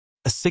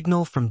A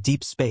signal from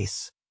deep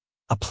space,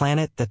 a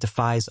planet that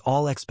defies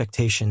all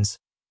expectations,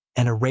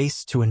 and a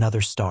race to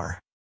another star.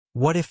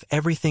 What if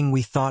everything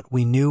we thought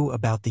we knew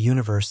about the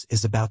universe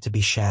is about to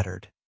be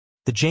shattered?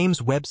 The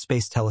James Webb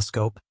Space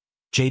Telescope,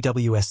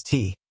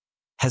 JWST,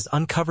 has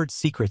uncovered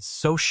secrets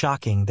so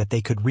shocking that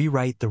they could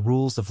rewrite the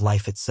rules of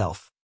life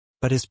itself.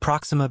 But is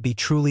Proxima B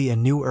truly a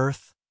new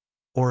Earth,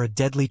 or a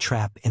deadly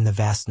trap in the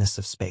vastness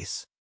of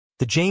space?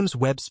 The James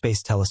Webb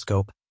Space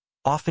Telescope,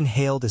 often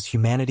hailed as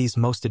humanity's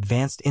most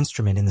advanced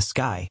instrument in the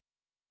sky,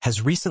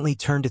 has recently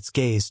turned its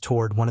gaze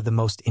toward one of the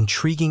most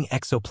intriguing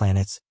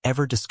exoplanets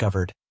ever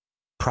discovered,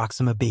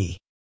 Proxima B.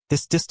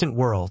 This distant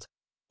world,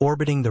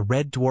 orbiting the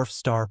red dwarf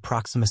star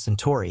Proxima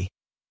Centauri,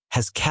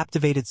 has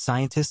captivated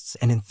scientists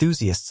and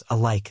enthusiasts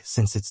alike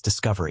since its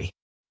discovery.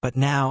 But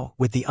now,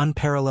 with the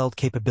unparalleled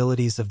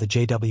capabilities of the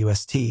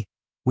JWST,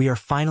 we are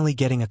finally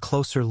getting a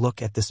closer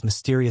look at this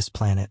mysterious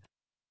planet,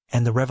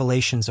 and the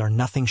revelations are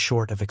nothing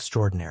short of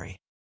extraordinary.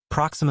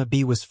 Proxima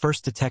B was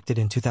first detected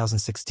in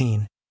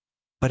 2016,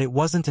 but it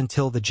wasn't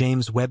until the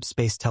James Webb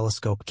Space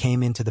Telescope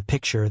came into the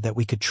picture that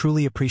we could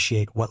truly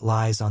appreciate what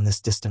lies on this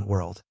distant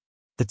world.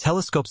 The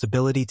telescope's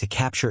ability to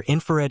capture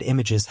infrared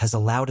images has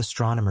allowed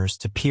astronomers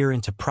to peer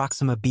into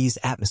Proxima B's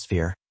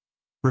atmosphere,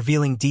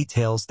 revealing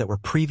details that were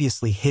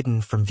previously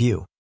hidden from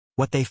view.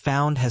 What they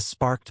found has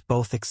sparked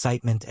both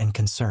excitement and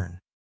concern.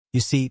 You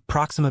see,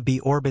 Proxima B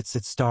orbits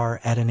its star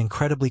at an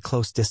incredibly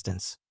close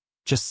distance,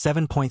 just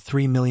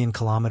 7.3 million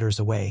kilometers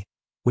away,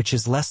 which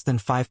is less than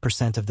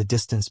 5% of the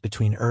distance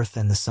between Earth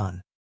and the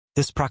Sun.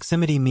 This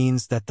proximity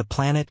means that the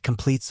planet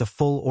completes a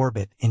full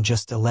orbit in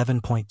just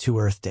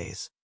 11.2 Earth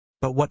days.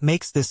 But what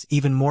makes this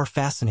even more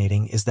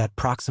fascinating is that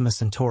Proxima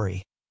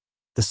Centauri,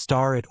 the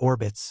star it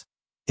orbits,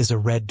 is a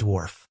red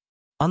dwarf.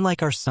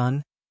 Unlike our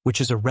Sun, which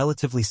is a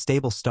relatively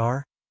stable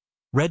star,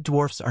 red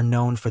dwarfs are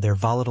known for their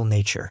volatile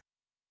nature,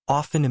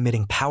 often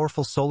emitting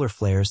powerful solar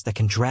flares that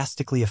can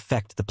drastically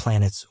affect the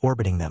planets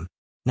orbiting them.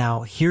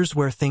 Now, here's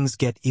where things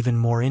get even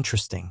more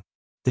interesting.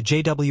 The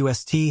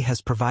JWST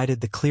has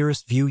provided the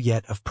clearest view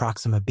yet of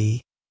Proxima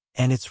B,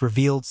 and it's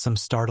revealed some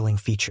startling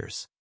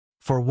features.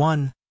 For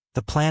one,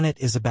 the planet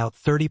is about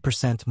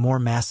 30% more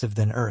massive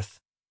than Earth,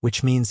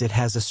 which means it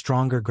has a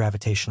stronger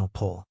gravitational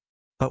pull.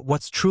 But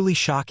what's truly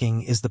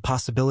shocking is the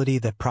possibility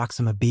that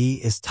Proxima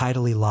B is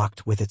tidally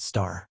locked with its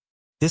star.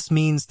 This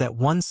means that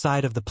one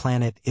side of the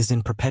planet is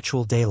in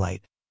perpetual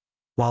daylight,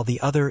 while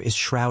the other is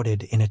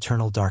shrouded in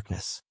eternal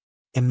darkness.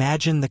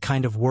 Imagine the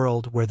kind of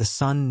world where the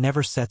sun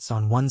never sets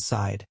on one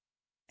side,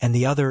 and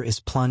the other is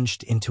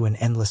plunged into an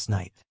endless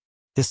night.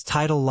 This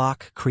tidal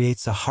lock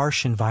creates a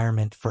harsh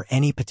environment for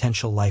any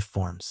potential life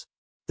forms.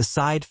 The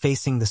side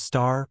facing the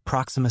star,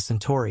 Proxima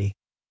Centauri,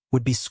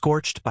 would be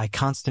scorched by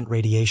constant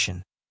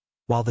radiation,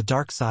 while the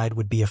dark side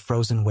would be a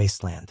frozen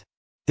wasteland.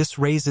 This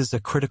raises a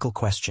critical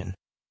question.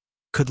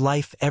 Could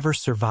life ever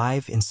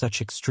survive in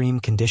such extreme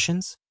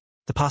conditions?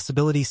 The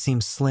possibility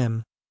seems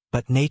slim,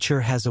 but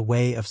nature has a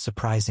way of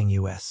surprising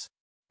us.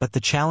 But the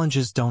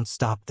challenges don't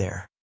stop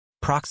there.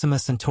 Proxima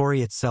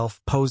Centauri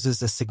itself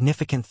poses a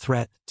significant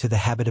threat to the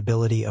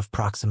habitability of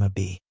Proxima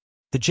B.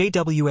 The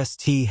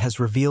JWST has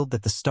revealed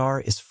that the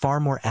star is far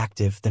more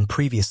active than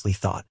previously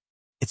thought.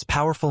 Its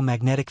powerful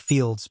magnetic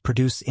fields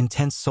produce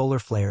intense solar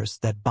flares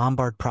that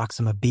bombard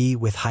Proxima B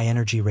with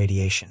high-energy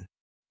radiation.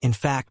 In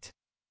fact,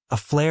 a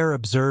flare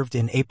observed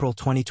in April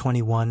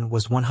 2021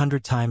 was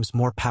 100 times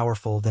more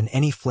powerful than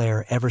any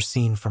flare ever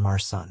seen from our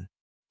Sun.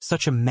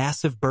 Such a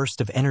massive burst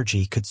of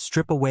energy could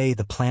strip away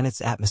the planet's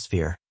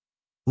atmosphere,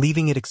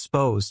 leaving it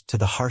exposed to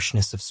the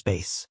harshness of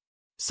space.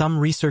 Some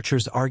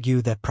researchers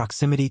argue that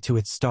proximity to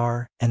its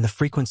star and the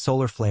frequent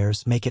solar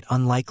flares make it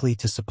unlikely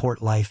to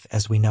support life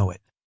as we know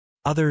it.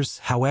 Others,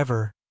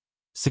 however,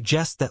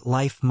 suggest that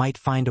life might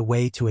find a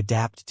way to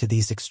adapt to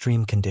these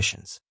extreme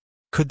conditions.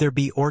 Could there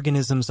be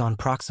organisms on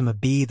Proxima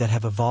B that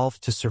have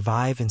evolved to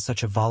survive in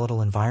such a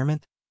volatile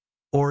environment?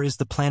 Or is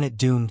the planet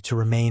doomed to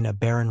remain a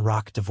barren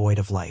rock devoid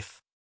of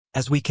life?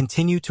 As we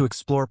continue to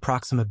explore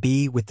Proxima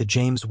B with the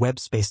James Webb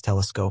Space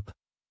Telescope,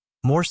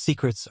 more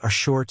secrets are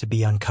sure to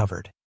be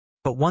uncovered.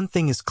 But one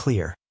thing is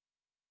clear.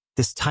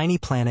 This tiny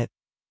planet,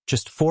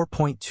 just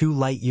 4.2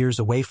 light-years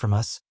away from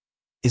us,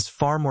 is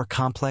far more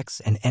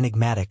complex and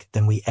enigmatic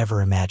than we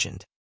ever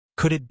imagined.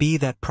 Could it be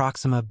that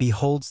Proxima B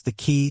holds the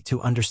key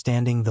to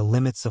understanding the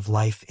limits of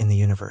life in the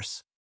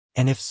universe?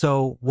 And if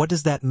so, what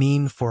does that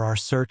mean for our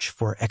search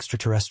for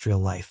extraterrestrial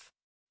life?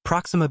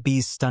 Proxima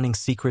B's stunning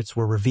secrets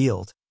were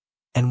revealed,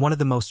 and one of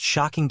the most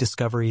shocking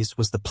discoveries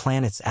was the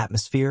planet's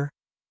atmosphere,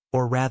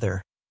 or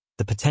rather,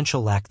 the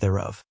potential lack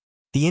thereof.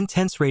 The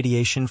intense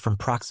radiation from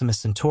Proxima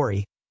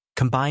Centauri,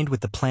 combined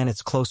with the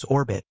planet's close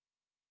orbit,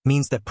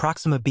 means that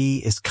Proxima B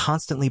is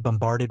constantly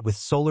bombarded with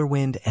solar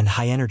wind and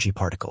high-energy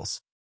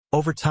particles.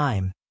 Over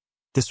time,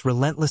 this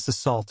relentless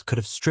assault could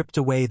have stripped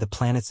away the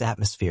planet's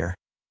atmosphere,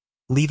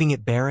 leaving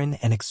it barren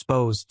and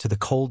exposed to the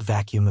cold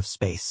vacuum of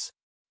space.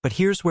 But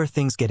here's where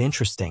things get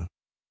interesting.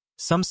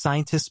 Some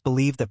scientists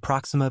believe that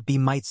Proxima B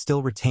might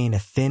still retain a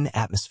thin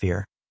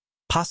atmosphere,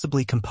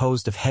 possibly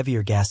composed of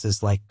heavier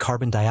gases like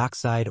carbon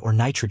dioxide or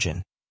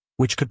nitrogen,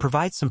 which could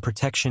provide some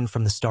protection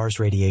from the star's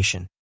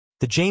radiation.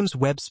 The James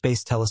Webb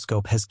Space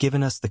Telescope has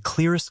given us the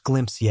clearest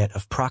glimpse yet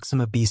of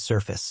Proxima B's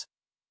surface,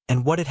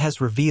 and what it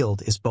has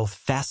revealed is both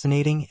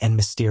fascinating and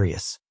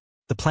mysterious.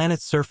 The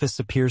planet's surface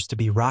appears to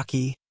be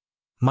rocky,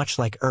 much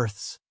like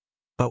Earth's,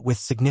 but with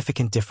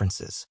significant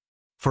differences.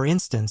 For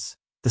instance,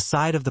 the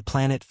side of the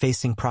planet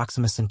facing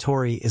Proxima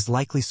Centauri is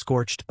likely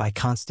scorched by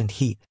constant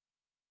heat,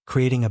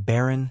 creating a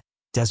barren,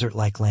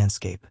 desert-like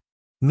landscape.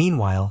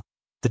 Meanwhile,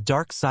 the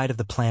dark side of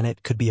the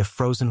planet could be a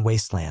frozen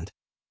wasteland,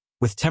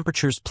 with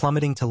temperatures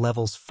plummeting to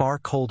levels far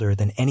colder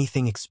than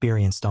anything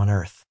experienced on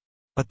Earth.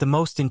 But the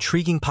most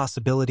intriguing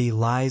possibility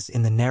lies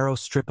in the narrow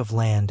strip of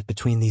land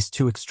between these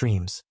two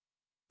extremes,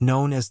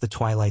 known as the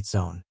twilight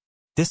zone.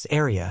 This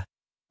area,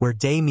 where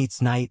day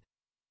meets night,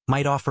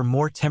 might offer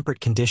more temperate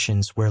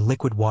conditions where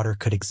liquid water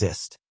could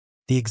exist.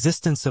 The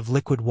existence of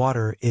liquid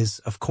water is,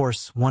 of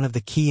course, one of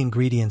the key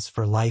ingredients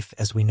for life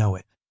as we know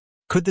it.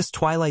 Could this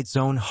twilight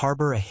zone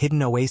harbor a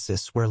hidden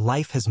oasis where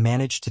life has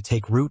managed to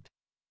take root,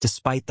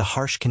 despite the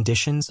harsh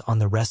conditions on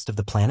the rest of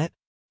the planet?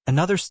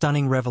 Another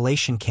stunning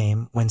revelation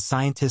came when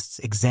scientists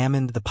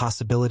examined the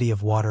possibility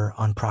of water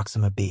on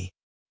Proxima B.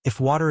 If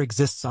water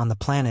exists on the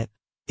planet,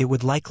 it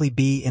would likely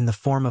be in the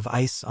form of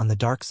ice on the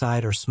dark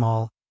side or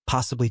small,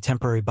 possibly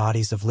temporary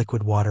bodies of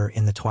liquid water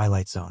in the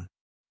twilight zone.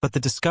 But the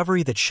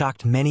discovery that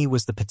shocked many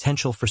was the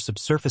potential for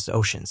subsurface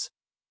oceans,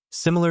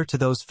 similar to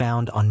those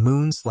found on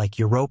moons like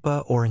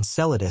Europa or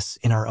Enceladus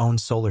in our own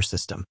solar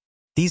system.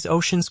 These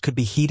oceans could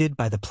be heated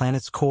by the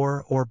planet's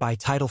core or by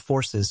tidal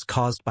forces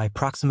caused by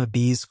Proxima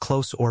B's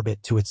close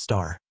orbit to its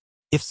star.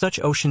 If such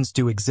oceans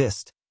do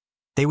exist,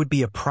 they would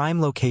be a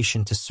prime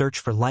location to search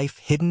for life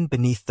hidden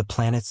beneath the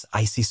planet's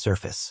icy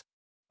surface.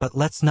 But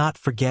let's not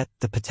forget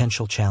the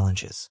potential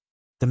challenges.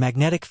 The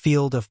magnetic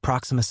field of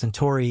Proxima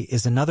Centauri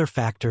is another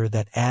factor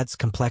that adds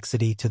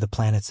complexity to the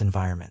planet's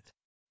environment.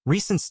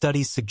 Recent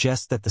studies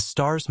suggest that the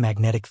star's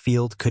magnetic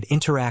field could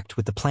interact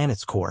with the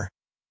planet's core,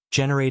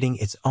 generating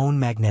its own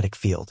magnetic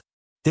field.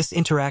 This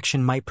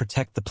interaction might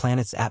protect the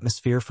planet's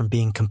atmosphere from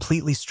being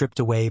completely stripped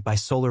away by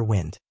solar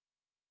wind,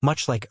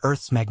 much like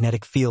Earth's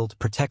magnetic field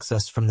protects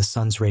us from the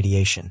sun's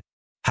radiation.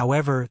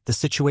 However, the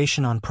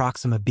situation on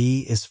Proxima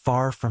B is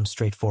far from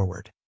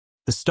straightforward.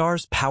 The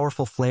star's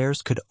powerful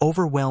flares could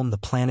overwhelm the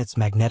planet's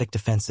magnetic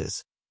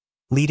defenses,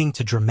 leading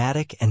to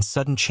dramatic and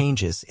sudden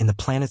changes in the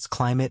planet's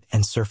climate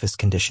and surface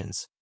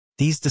conditions.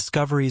 These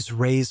discoveries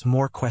raise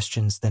more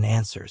questions than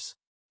answers.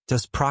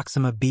 Does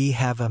Proxima B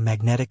have a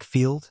magnetic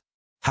field?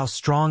 How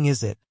strong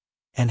is it,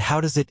 and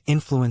how does it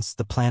influence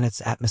the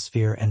planet's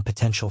atmosphere and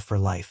potential for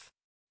life?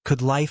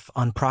 Could life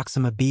on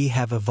Proxima B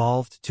have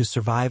evolved to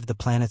survive the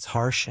planet's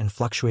harsh and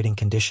fluctuating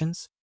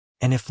conditions?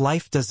 And if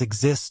life does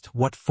exist,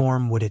 what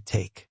form would it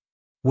take?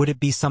 Would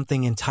it be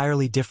something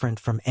entirely different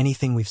from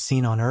anything we've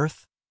seen on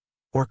Earth?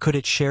 Or could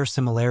it share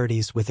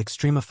similarities with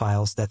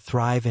extremophiles that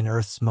thrive in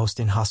Earth's most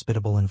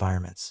inhospitable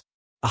environments?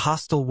 A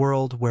hostile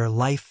world where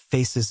life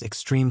faces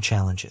extreme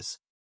challenges.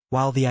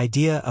 While the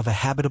idea of a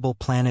habitable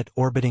planet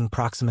orbiting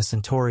Proxima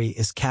Centauri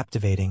is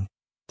captivating,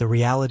 the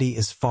reality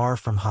is far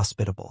from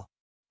hospitable.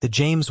 The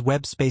James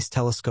Webb Space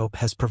Telescope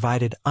has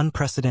provided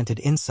unprecedented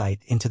insight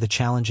into the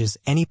challenges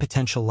any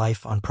potential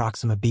life on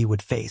Proxima B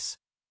would face,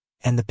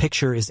 and the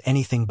picture is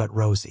anything but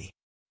rosy.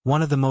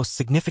 One of the most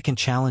significant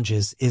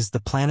challenges is the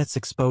planet's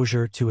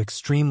exposure to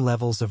extreme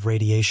levels of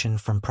radiation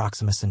from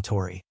Proxima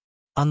Centauri.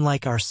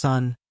 Unlike our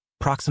Sun,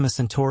 Proxima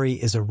Centauri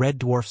is a red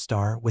dwarf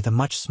star with a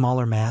much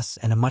smaller mass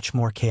and a much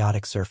more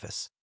chaotic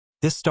surface.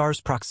 This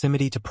star's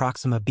proximity to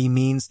Proxima B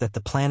means that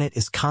the planet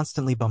is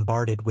constantly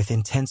bombarded with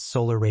intense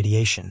solar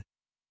radiation,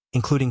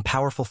 including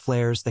powerful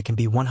flares that can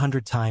be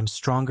 100 times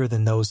stronger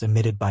than those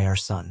emitted by our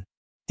Sun.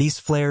 These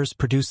flares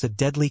produce a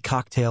deadly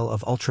cocktail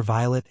of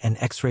ultraviolet and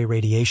X-ray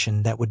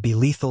radiation that would be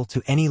lethal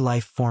to any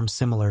life form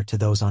similar to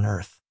those on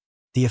Earth.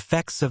 The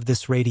effects of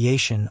this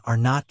radiation are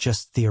not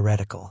just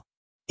theoretical.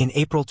 In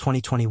April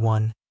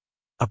 2021,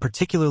 a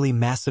particularly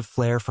massive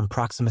flare from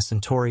Proxima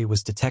Centauri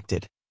was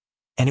detected,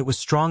 and it was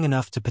strong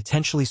enough to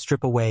potentially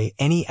strip away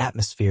any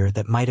atmosphere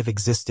that might have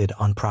existed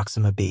on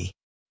Proxima B.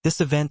 This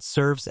event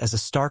serves as a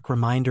stark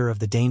reminder of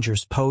the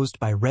dangers posed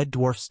by red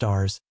dwarf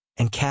stars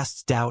and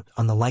casts doubt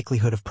on the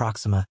likelihood of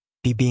Proxima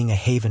B being a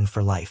haven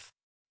for life.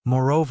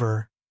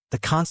 Moreover, the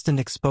constant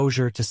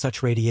exposure to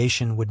such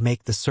radiation would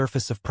make the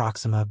surface of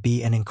Proxima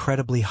B an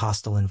incredibly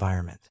hostile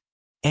environment.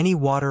 Any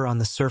water on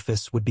the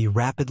surface would be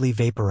rapidly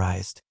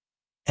vaporized,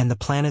 and the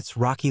planet's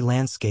rocky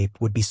landscape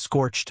would be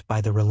scorched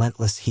by the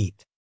relentless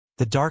heat.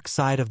 The dark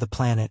side of the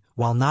planet,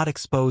 while not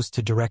exposed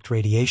to direct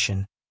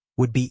radiation,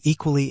 would be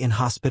equally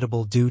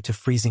inhospitable due to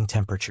freezing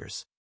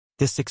temperatures.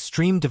 This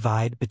extreme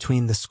divide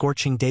between the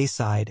scorching day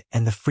side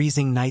and the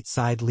freezing night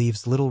side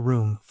leaves little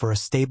room for a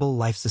stable,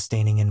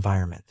 life-sustaining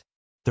environment.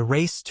 The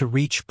race to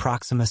reach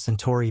Proxima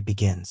Centauri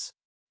begins.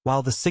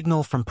 While the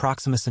signal from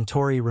Proxima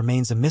Centauri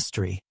remains a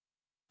mystery,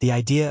 the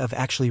idea of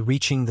actually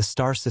reaching the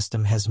star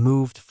system has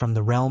moved from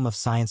the realm of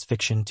science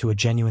fiction to a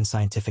genuine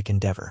scientific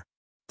endeavor.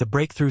 The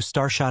Breakthrough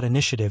Starshot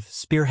Initiative,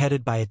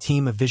 spearheaded by a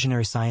team of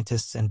visionary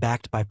scientists and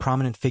backed by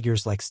prominent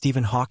figures like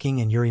Stephen Hawking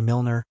and Yuri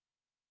Milner,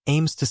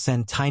 aims to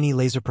send tiny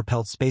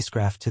laser-propelled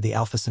spacecraft to the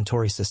Alpha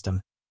Centauri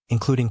system,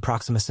 including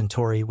Proxima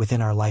Centauri,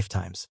 within our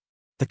lifetimes.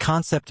 The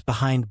concept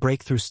behind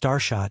Breakthrough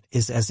Starshot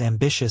is as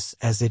ambitious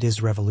as it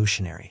is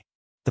revolutionary.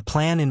 The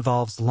plan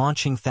involves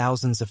launching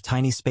thousands of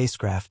tiny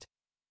spacecraft,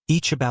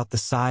 each about the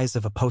size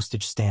of a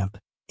postage stamp,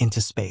 into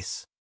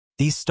space.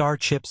 These star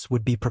chips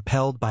would be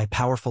propelled by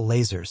powerful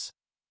lasers,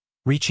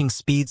 reaching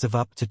speeds of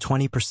up to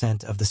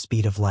 20% of the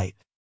speed of light.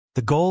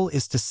 The goal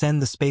is to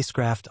send the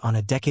spacecraft on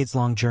a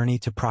decades-long journey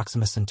to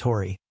Proxima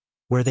Centauri,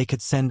 where they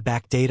could send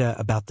back data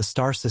about the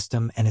star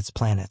system and its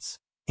planets,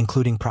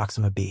 including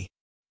Proxima B.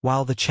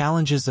 While the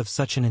challenges of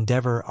such an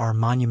endeavor are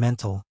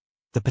monumental,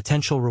 the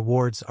potential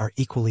rewards are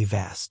equally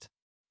vast.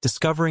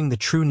 Discovering the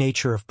true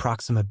nature of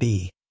Proxima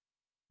B,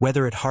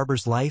 whether it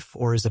harbors life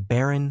or is a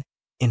barren,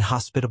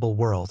 inhospitable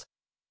world,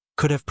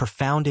 could have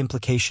profound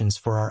implications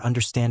for our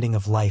understanding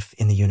of life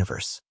in the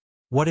universe.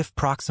 What if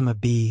Proxima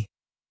B,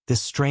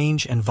 this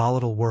strange and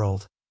volatile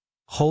world,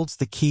 holds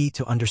the key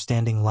to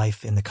understanding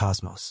life in the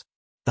cosmos?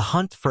 The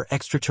hunt for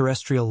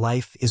extraterrestrial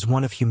life is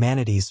one of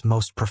humanity's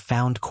most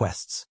profound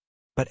quests.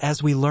 But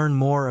as we learn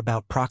more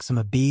about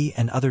Proxima B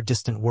and other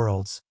distant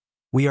worlds,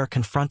 we are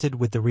confronted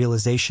with the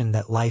realization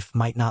that life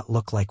might not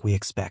look like we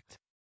expect.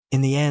 In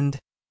the end,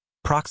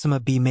 Proxima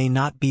B may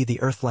not be the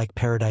Earth-like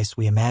paradise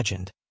we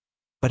imagined,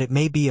 but it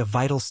may be a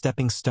vital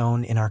stepping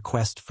stone in our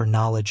quest for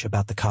knowledge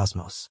about the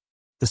cosmos.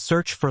 The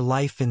search for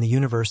life in the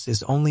universe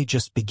is only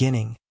just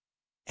beginning,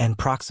 and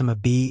Proxima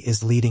B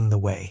is leading the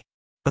way.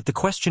 But the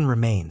question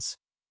remains,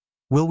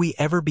 will we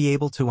ever be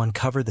able to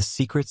uncover the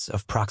secrets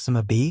of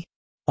Proxima B?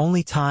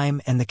 Only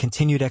time and the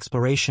continued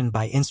exploration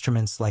by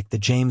instruments like the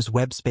James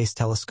Webb Space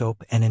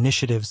Telescope and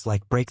initiatives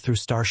like Breakthrough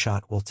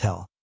Starshot will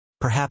tell.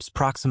 Perhaps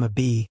Proxima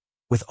B,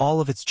 with all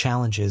of its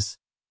challenges,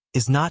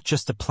 is not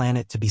just a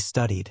planet to be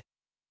studied,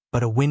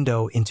 but a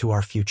window into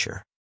our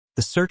future.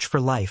 The search for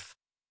life,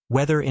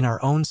 whether in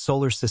our own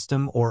solar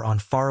system or on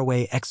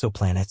faraway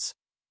exoplanets,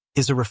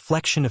 is a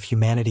reflection of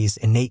humanity's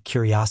innate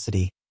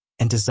curiosity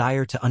and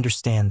desire to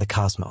understand the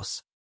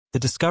cosmos. The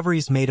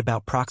discoveries made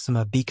about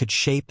Proxima B could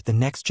shape the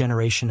next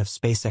generation of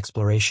space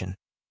exploration,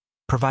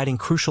 providing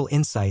crucial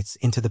insights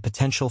into the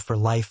potential for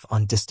life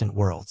on distant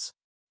worlds.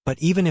 But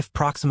even if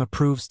Proxima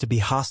proves to be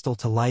hostile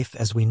to life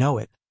as we know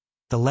it,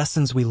 the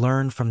lessons we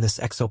learn from this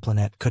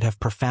exoplanet could have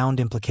profound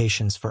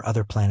implications for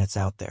other planets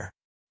out there.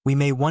 We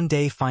may one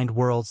day find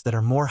worlds that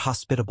are more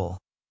hospitable,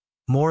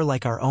 more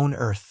like our own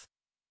Earth,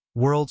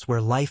 worlds where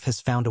life has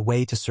found a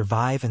way to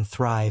survive and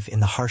thrive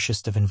in the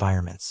harshest of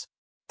environments.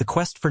 The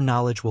quest for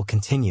knowledge will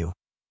continue,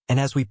 and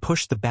as we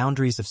push the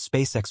boundaries of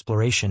space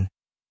exploration,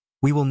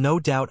 we will no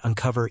doubt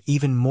uncover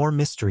even more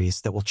mysteries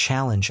that will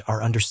challenge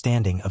our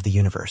understanding of the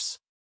universe.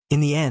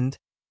 In the end,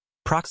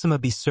 Proxima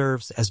B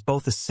serves as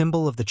both a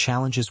symbol of the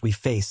challenges we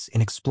face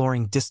in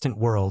exploring distant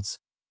worlds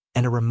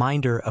and a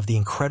reminder of the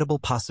incredible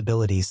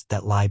possibilities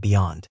that lie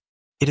beyond.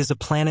 It is a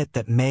planet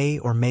that may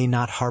or may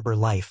not harbor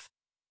life,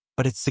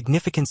 but its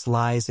significance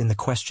lies in the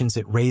questions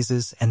it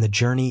raises and the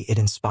journey it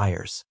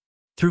inspires.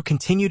 Through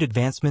continued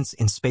advancements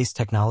in space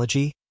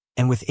technology,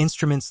 and with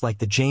instruments like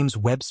the James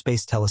Webb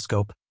Space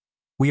Telescope,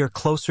 we are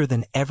closer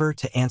than ever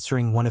to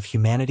answering one of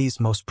humanity's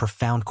most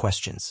profound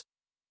questions.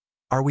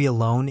 Are we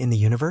alone in the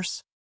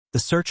universe? The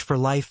search for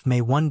life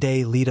may one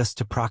day lead us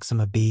to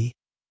Proxima B,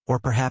 or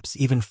perhaps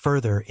even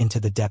further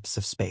into the depths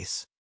of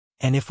space.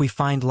 And if we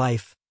find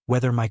life,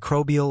 whether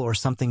microbial or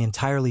something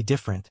entirely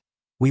different,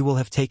 we will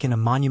have taken a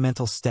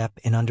monumental step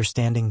in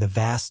understanding the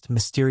vast,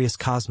 mysterious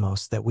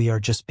cosmos that we are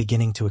just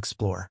beginning to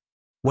explore.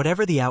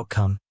 Whatever the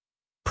outcome,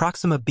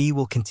 Proxima B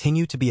will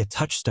continue to be a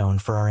touchstone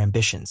for our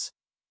ambitions,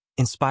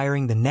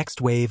 inspiring the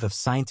next wave of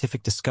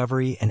scientific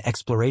discovery and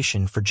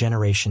exploration for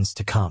generations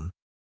to come.